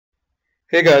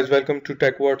Hey guys, welcome to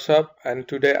Tech WhatsApp, and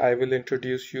today I will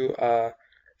introduce you a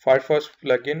Firefox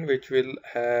plugin which will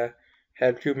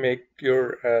help you make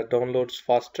your downloads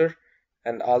faster,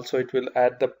 and also it will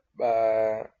add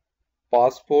the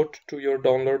passport to your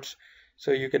downloads,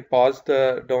 so you can pause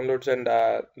the downloads and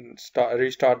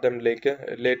restart them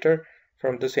later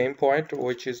from the same point,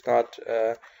 which is not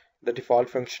the default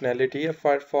functionality of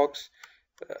Firefox.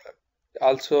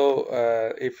 Also,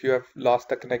 if you have lost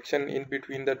the connection in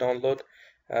between the download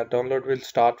will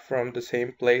start from the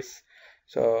same place.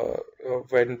 So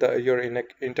when your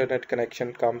internet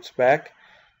connection comes back,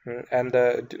 and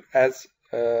as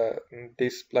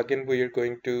this plugin we are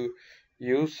going to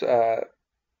use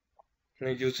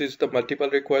uses the multiple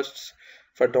requests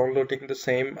for downloading the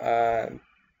same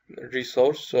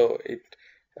resource, so it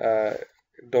uh,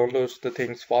 downloads the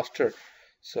things faster.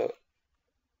 So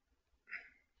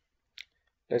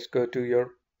let's go to your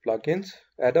plugins,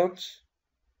 add-ons,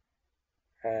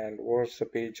 and once the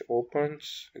page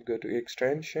opens, go to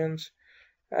extensions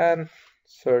and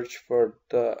search for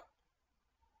the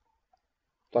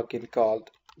plugin called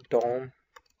Down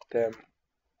Them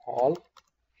All.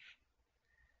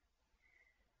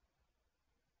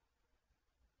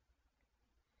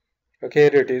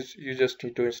 Okay, here it is. You just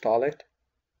need to install it.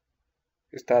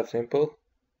 It's that simple.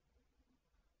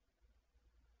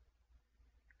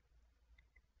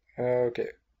 Okay,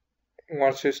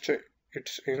 once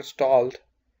it's installed,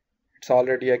 it's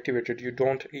already activated. You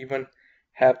don't even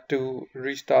have to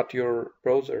restart your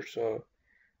browser. So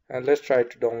let's try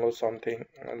to download something.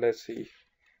 Let's see,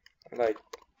 like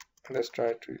let's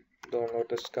try to download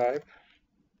the Skype.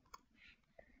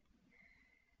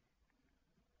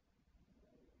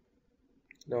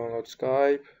 Download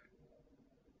Skype.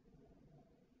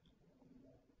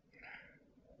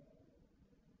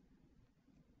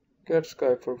 Get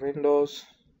Skype for Windows.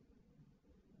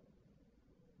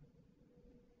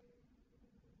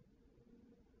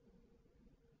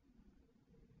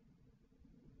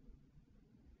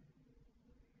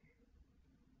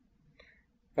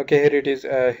 Okay, here it is.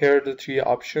 Here are the three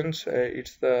options.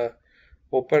 It's the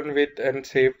open with and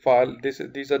save file. These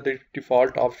are the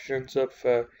default options of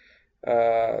the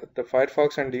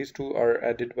Firefox, and these two are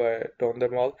added by Down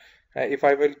Them All. If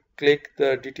I will click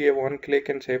the DTA1, click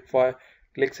and save file,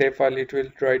 click save file, it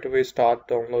will right away start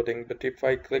downloading. But if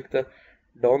I click the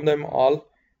Down Them All,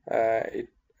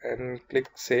 and click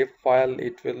save file,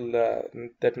 it will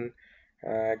then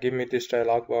give me this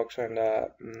dialog box and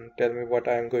tell me what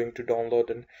I am going to download,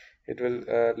 and it will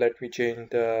let me change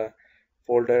the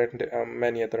folder and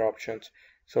many other options.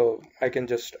 So I can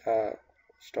just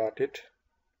start it,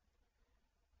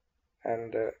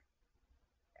 and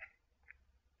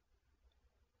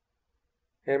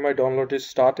here my download is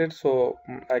started. So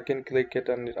I can click it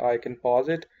and I can pause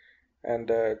it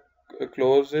and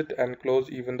close it and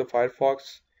close even the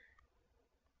Firefox.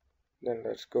 Then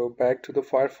let's go back to the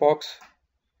Firefox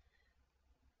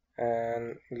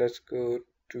and let's go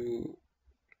to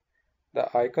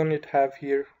the icon it have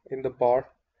here in the bar,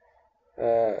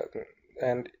 uh,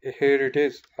 and here it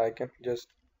is. I can just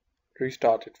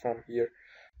restart it from here.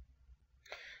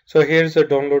 So here's the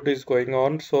download is going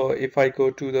on. So if I go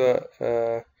to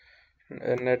the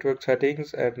network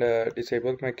settings and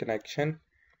disable my connection,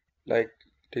 like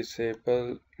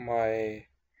disable my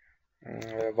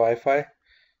Wi-Fi,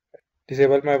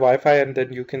 and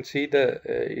then you can see the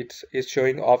it's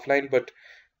showing offline, but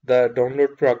the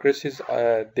download progress is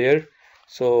there.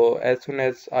 So as soon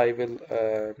as I will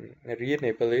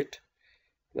re-enable it,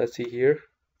 let's see here.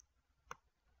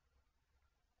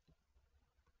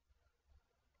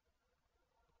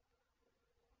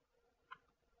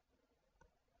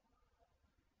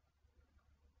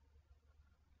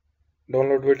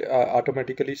 Download will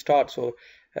automatically start. So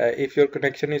if your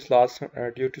connection is lost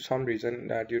due to some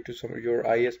reason, due to your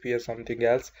ISP or something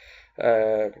else,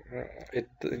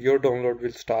 your download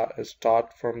will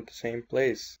start from the same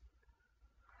place.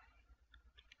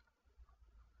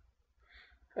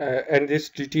 And this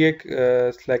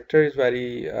DTA selector is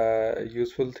very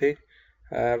useful thing.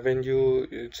 When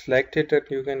you select it, and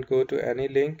you can go to any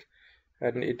link,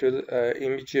 and it will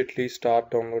immediately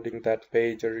start downloading that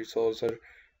page or resource or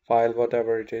file,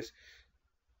 whatever it is.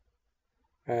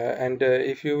 And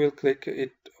if you will click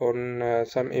it on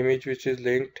some image which is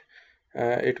linked,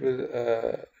 it will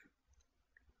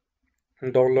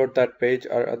download that page,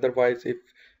 or otherwise if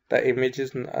the image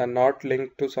is not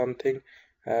linked to something,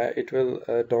 it will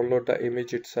download the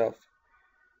image itself.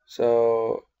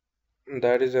 So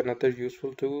that is another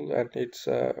useful tool, and it's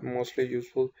mostly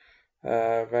useful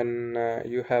when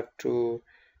you have to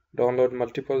download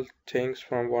multiple things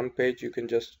from one page. You can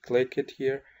just click it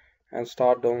here and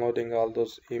start downloading all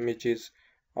those images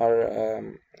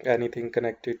or anything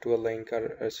connected to a link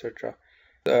or etc.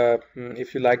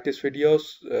 If you like these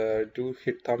videos, do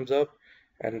hit thumbs up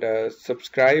and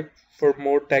subscribe for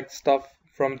more tech stuff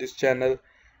from this channel,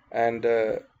 and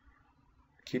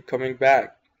keep coming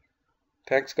back.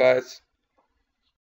 Thanks, guys.